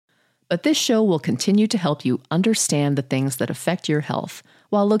But this show will continue to help you understand the things that affect your health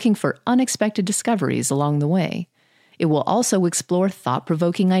while looking for unexpected discoveries along the way. It will also explore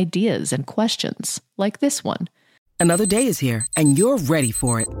thought-provoking ideas and questions, like this one. Another day is here, and you're ready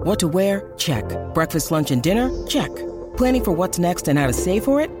for it. What to wear? Check. Breakfast, lunch, and dinner? Check. Planning for what's next and how to save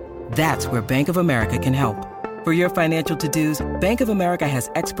for it? That's where Bank of America can help. For your financial to-dos, Bank of America has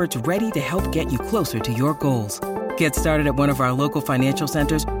experts ready to help get you closer to your goals. Get started at one of our local financial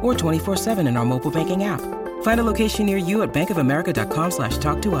centers or 24/7 in our mobile banking app. Find a location near you at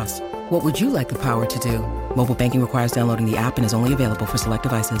bankofamerica.com/talktous. What would you like the power to do? Mobile banking requires downloading the app and is only available for select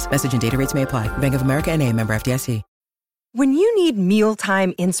devices. Message and data rates may apply. Bank of America N.A., member FDIC. When you need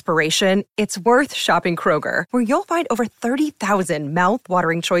mealtime inspiration, it's worth shopping Kroger, where you'll find over 30,000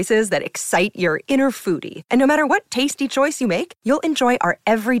 mouth-watering choices that excite your inner foodie. And no matter what tasty choice you make, you'll enjoy our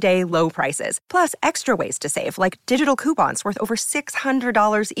everyday low prices, plus extra ways to save, like digital coupons worth over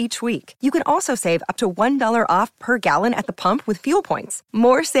 $600 each week. You can also save up to $1 off per gallon at the pump with fuel points.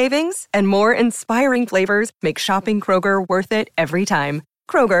 More savings and more inspiring flavors make shopping Kroger worth it every time.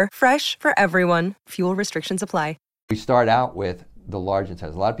 Kroger, fresh for everyone. Fuel restrictions apply. We start out with the large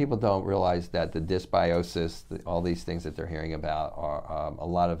intestines. A lot of people don't realize that the dysbiosis, all these things that they're hearing about, are a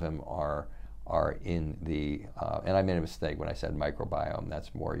lot of them are in the. And I made a mistake when I said microbiome.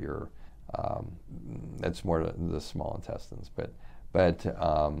 That's more the small intestines. But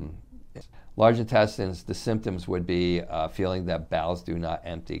large intestines, the symptoms would be feeling that bowels do not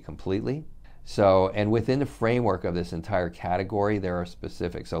empty completely. So, and within the framework of this entire category, there are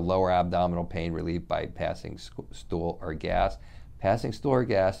specifics. So lower abdominal pain relieved by passing stool or gas. Passing stool or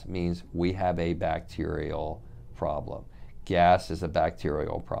gas means we have a bacterial problem. Gas is a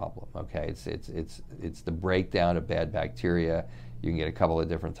bacterial problem, okay? It's the breakdown of bad bacteria. You can get a couple of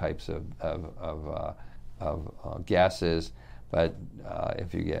different types of gases, but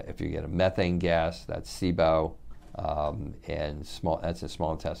if you get a methane gas, that's SIBO. That's a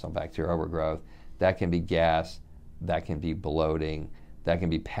small intestinal bacterial overgrowth. That can be gas, that can be bloating, that can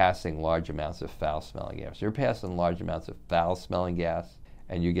be passing large amounts of foul-smelling gas. If you're passing large amounts of foul-smelling gas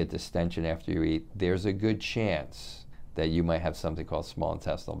and you get distension after you eat, there's a good chance that you might have something called small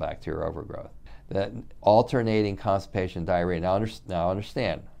intestinal bacterial overgrowth. That alternating constipation, diarrhea. Now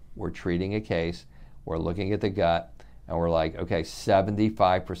understand, we're treating a case, we're looking at the gut, and we're like, okay,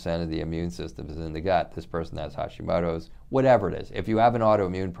 75% of the immune system is in the gut. This person has Hashimoto's, whatever it is. If you have an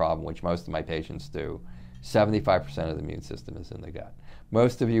autoimmune problem, which most of my patients do, 75% of the immune system is in the gut.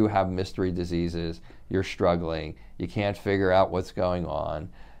 Most of you have mystery diseases. You're struggling. You can't figure out what's going on.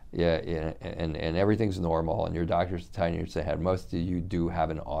 And everything's normal, and your doctor's telling you to stay ahead. Most of you do have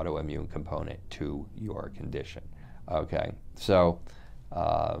an autoimmune component to your condition. Okay, so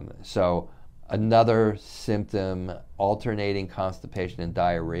another symptom, alternating constipation and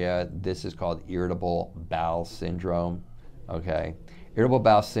diarrhea. This is called irritable bowel syndrome. Okay, irritable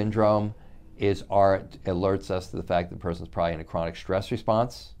bowel syndrome alerts us to the fact that the person's probably in a chronic stress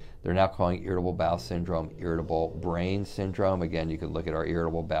response. They're now calling irritable bowel syndrome irritable brain syndrome. Again, you can look at our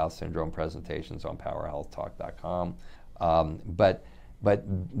irritable bowel syndrome presentations on powerhealthtalk.com. But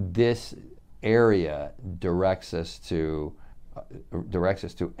this area directs us to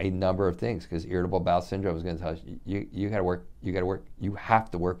a number of things, because irritable bowel syndrome is going to tell us you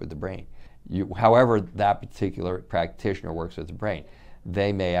have to work with the brain. However that particular practitioner works with the brain.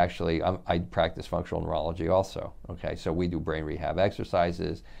 They may actually, I practice functional neurology also, okay, so we do brain rehab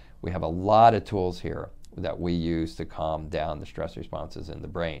exercises. We have a lot of tools here that we use to calm down the stress responses in the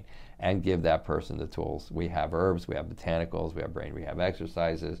brain and give that person the tools. We have herbs, we have botanicals, we have brain rehab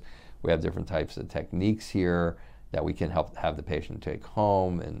exercises, we have different types of techniques here that we can have the patient take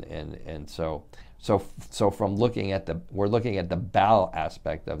home, and so from we're looking at the bowel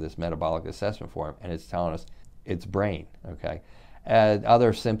aspect of this metabolic assessment form, and it's telling us it's brain, okay? And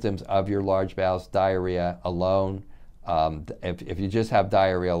other symptoms of your large bowels, diarrhea alone. If you just have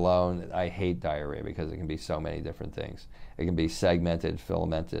diarrhea alone, I hate diarrhea because it can be so many different things. It can be segmented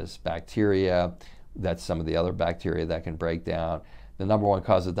filamentous bacteria. That's some of the other bacteria that can break down. The number one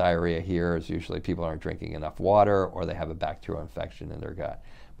cause of diarrhea here is usually people aren't drinking enough water, or they have a bacterial infection in their gut.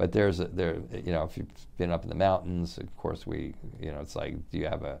 But if you've been up in the mountains, of course it's like, do you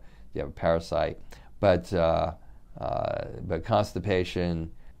have a parasite? But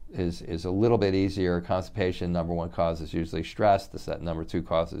constipation is a little bit easier. Constipation, number one cause is usually stress. Number two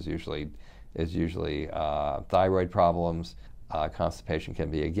cause is usually thyroid problems. Constipation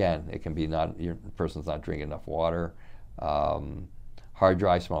can be, again, it can be your person's not drinking enough water. Hard,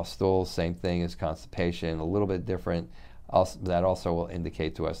 dry, small stools, same thing as constipation, a little bit different. That also will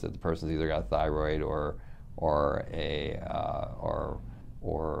indicate to us that the person's either got thyroid or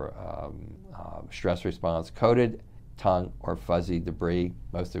stress response. Coated tongue or fuzzy debris,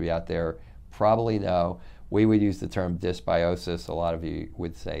 most of you out there probably know. We would use the term dysbiosis. A lot of you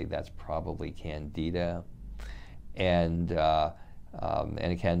would say that's probably candida, and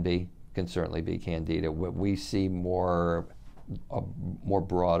it can certainly be candida. We see more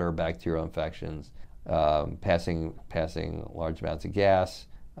broader bacterial infections, passing large amounts of gas.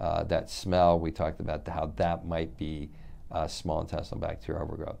 That smell, we talked about how that might be small intestinal bacterial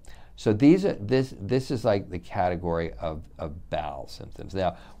overgrowth. So this is like the category of bowel symptoms.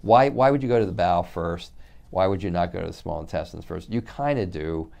 Now, why would you go to the bowel first? Why would you not go to the small intestines first? You kind of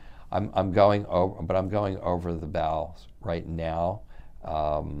do. I'm going over the bowels right now.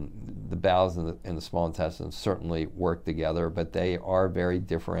 The bowels and the small intestines certainly work together, but they are very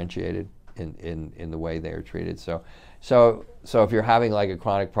differentiated in the way they are treated. So if you're having like a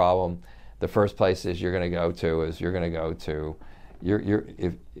chronic problem, the first place you're going to go to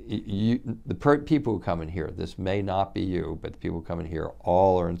the people who come in here. This may not be you, but the people who come in here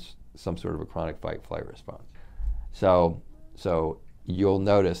all are in some sort of a chronic fight-flight response. So you'll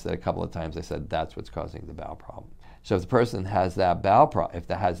notice that a couple of times I said that's what's causing the bowel problem. So if the person has that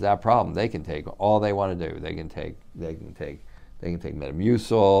problem, they can take all they want to do. They can take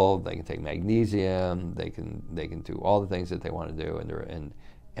Metamucil, they can take magnesium, they can do all the things that they want to do,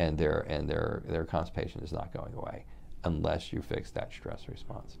 and their constipation is not going away unless you fix that stress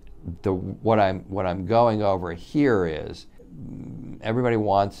response. What I'm going over here is everybody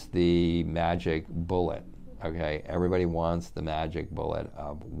wants the magic bullet. Okay, everybody wants the magic bullet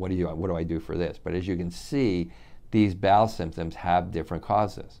of what do I do for this? But as you can see, these bowel symptoms have different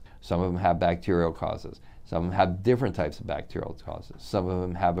causes. Some of them have bacterial causes. Some of them have different types of bacterial causes. Some of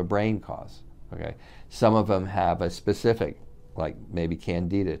them have a brain cause. Okay, some of them have a specific, like maybe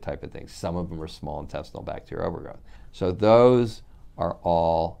candida type of thing. Some of them are small intestinal bacterial overgrowth. So those are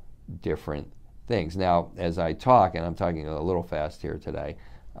all different things. Now, as I talk, and I'm talking a little fast here today,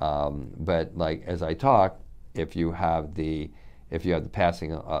 but like as I talk, if you have the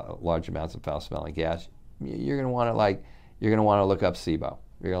passing large amounts of foul-smelling gas, you're going to want to look up SIBO.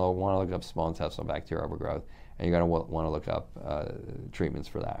 You're going to want to look up small intestinal bacterial overgrowth, and you're going to want to look up treatments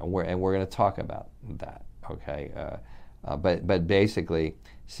for that. And we're going to talk about that. Okay, but basically,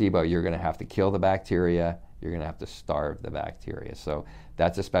 SIBO, you're going to have to kill the bacteria. You're going to have to starve the bacteria. So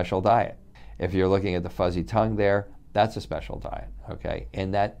that's a special diet. If you're looking at the fuzzy tongue there, that's a special diet. Okay,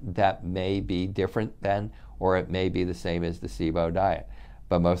 and that may be different then, or it may be the same as the SIBO diet.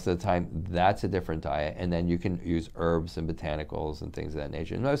 But most of the time, that's a different diet, and then you can use herbs and botanicals and things of that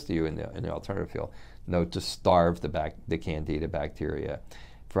nature. And most of you in the alternative field know to starve the candida bacteria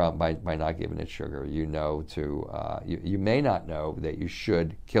by not giving it sugar. You may not know that you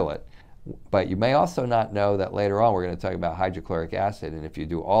should kill it, but you may also not know that later on we're going to talk about hydrochloric acid, and if you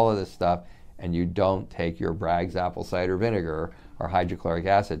do all of this stuff and you don't take your Bragg's apple cider vinegar or hydrochloric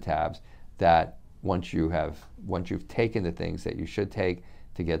acid tabs, that once you've taken the things that you should take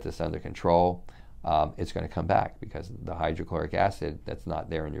to get this under control, it's going to come back, because the hydrochloric acid that's not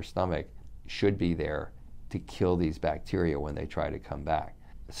there in your stomach should be there to kill these bacteria when they try to come back.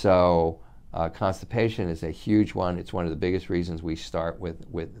 So constipation is a huge one. It's one of the biggest reasons we start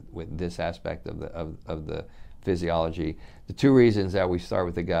with this aspect of the physiology. The two reasons that we start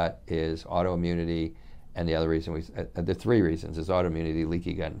with the gut is autoimmunity, and the other reason the three reasons is autoimmunity,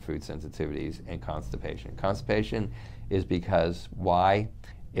 leaky gut and food sensitivities, and constipation. Constipation is because why?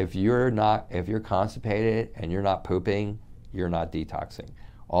 If you're constipated and you're not pooping, you're not detoxing.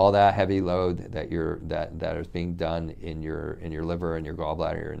 All that heavy load that is being done in your liver and your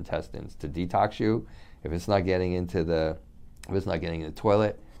gallbladder, your intestines to detox you, if it's not getting into the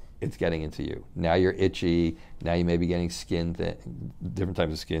toilet, it's getting into you. Now you're itchy. Now you may be getting different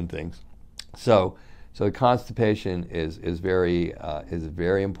types of skin things. So constipation is very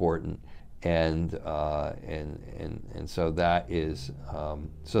important, and so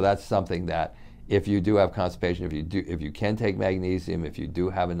that's something that if you do have constipation, if you can take magnesium, if you do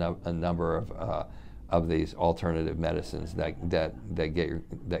have a number of these alternative medicines that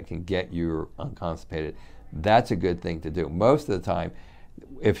can get you unconstipated, that's a good thing to do. Most of the time,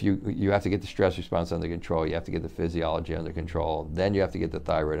 if you have to get the stress response under control, you have to get the physiology under control, then you have to get the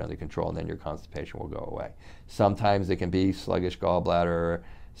thyroid under control, and then your constipation will go away. Sometimes it can be sluggish gallbladder,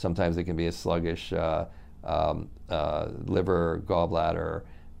 sometimes it can be a sluggish liver, gallbladder,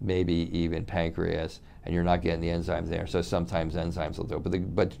 maybe even pancreas, and you're not getting the enzymes there. So sometimes enzymes will do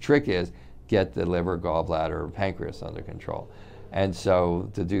it. But the trick is get the liver, gallbladder, pancreas under control. And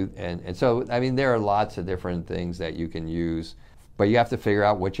so I mean, there are lots of different things that you can use, but you have to figure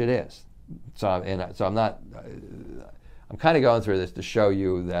out which it is. I'm I'm kind of going through this to show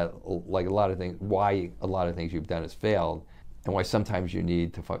you that, like a lot of things, why a lot of things you've done has failed, and why sometimes you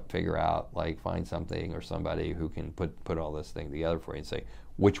need to figure out, like, find something or somebody who can put all this thing together for you and say,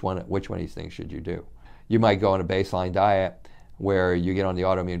 which one of these things should you do? You might go on a baseline diet where you get on the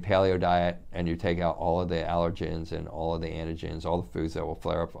autoimmune paleo diet and you take out all of the allergens and all of the antigens, all the foods that will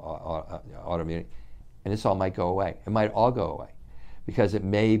flare up autoimmunity, and this all might go away. It might all go away because it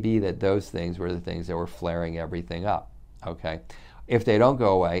may be that those things were the things that were flaring everything up, okay? If they don't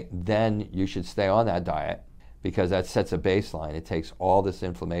go away, then you should stay on that diet because that sets a baseline. It takes all this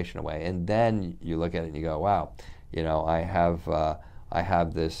inflammation away, and then you look at it and you go, wow, you know, I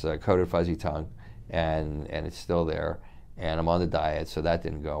have this coated fuzzy tongue, and it's still there, and I'm on the diet, so that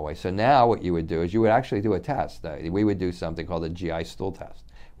didn't go away. So now what you would do is you would actually do a test. We would do something called a GI stool test.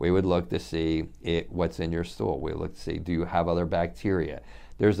 We would look to see what's in your stool. We look to see, do you have other bacteria?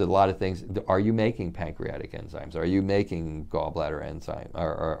 There's a lot of things. Are you making pancreatic enzymes? Are you making gallbladder enzyme?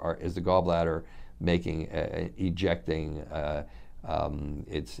 Or is the gallbladder making, ejecting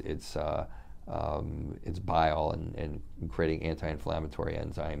its bile and creating anti-inflammatory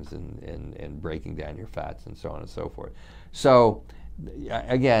enzymes and breaking down your fats and so on and so forth. So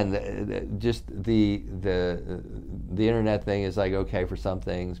again, just the internet thing is like okay for some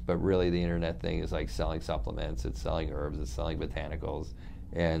things, but really the internet thing is like selling supplements, it's selling herbs, it's selling botanicals,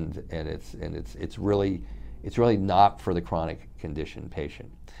 and it's really not for the chronic condition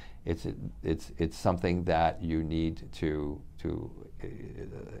patient. It's something that you need to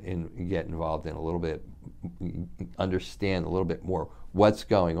get involved in a little bit, understand a little bit more what's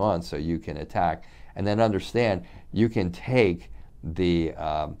going on, so you can attack, and then understand you can take you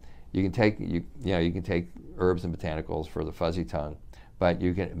can take herbs and botanicals for the fuzzy tongue, but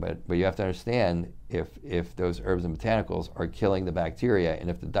you have to understand if those herbs and botanicals are killing the bacteria, and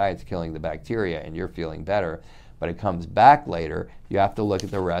if the diet's killing the bacteria and you're feeling better, but it comes back later, you have to look at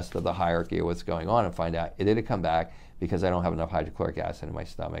the rest of the hierarchy of what's going on and find out, did it come back because I don't have enough hydrochloric acid in my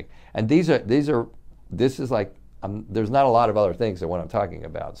stomach? And this is like, there's not a lot of other things than what I'm talking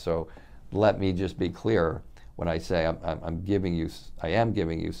about. So let me just be clear when I say I am giving you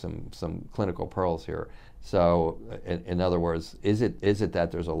some clinical pearls here. So in other words, is it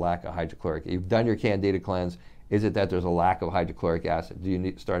that there's a lack of hydrochloric? You've done your Candida cleanse. Is it that there's a lack of hydrochloric acid? Do you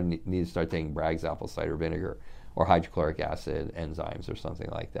need to start taking Bragg's apple cider vinegar or hydrochloric acid enzymes or something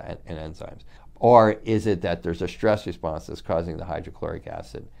like that, and enzymes? Or is it that there's a stress response that's causing the hydrochloric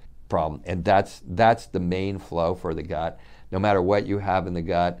acid problem? And that's the main flow for the gut. No matter what you have in the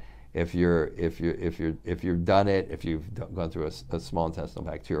gut, if you've done it, if you've gone through a small intestinal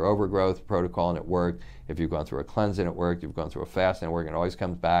bacterial overgrowth protocol and it worked, if you've gone through a cleanse and it worked, you've gone through a fast and it worked, and it always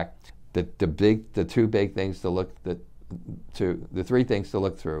comes back. The two big things to look the three things to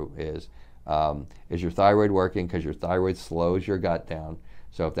look through is your thyroid working? Because your thyroid slows your gut down.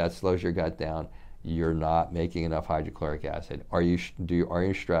 So if that slows your gut down, you're not making enough hydrochloric acid. Are you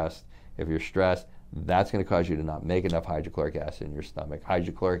stressed? If you're stressed, that's going to cause you to not make enough hydrochloric acid in your stomach.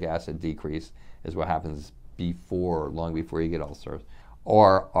 Hydrochloric acid decrease is what happens long before you get ulcers.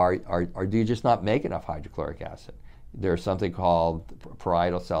 Or do you just not make enough hydrochloric acid? There's something called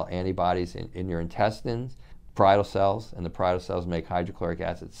parietal cell antibodies in your intestines, parietal cells, and the parietal cells make hydrochloric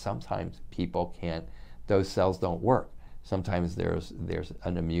acid. Sometimes people can't, those cells don't work. Sometimes there's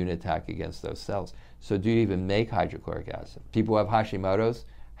an immune attack against those cells. So do you even make hydrochloric acid? People who have Hashimoto's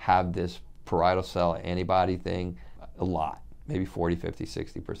have this parietal cell antibody thing a lot, maybe 40, 50,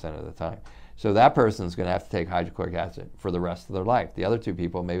 60% of the time. So that person's going to have to take hydrochloric acid for the rest of their life. The other two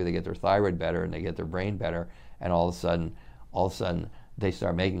people, maybe they get their thyroid better and they get their brain better, and all of a sudden they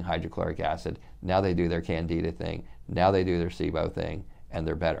start making hydrochloric acid. Now they do their Candida thing. Now they do their SIBO thing, and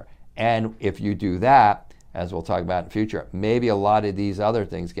they're better. And if you do that, as we'll talk about in the future, maybe a lot of these other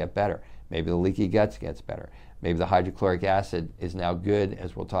things get better. Maybe the leaky gut gets better. Maybe the hydrochloric acid is now good,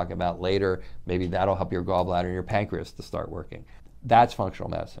 as we'll talk about later. Maybe that'll help your gallbladder and your pancreas to start working. That's functional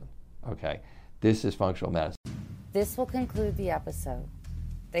medicine, okay? This is functional medicine. This will conclude the episode.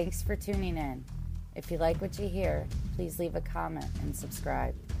 Thanks for tuning in. If you like what you hear, please leave a comment and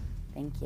subscribe. Thank you.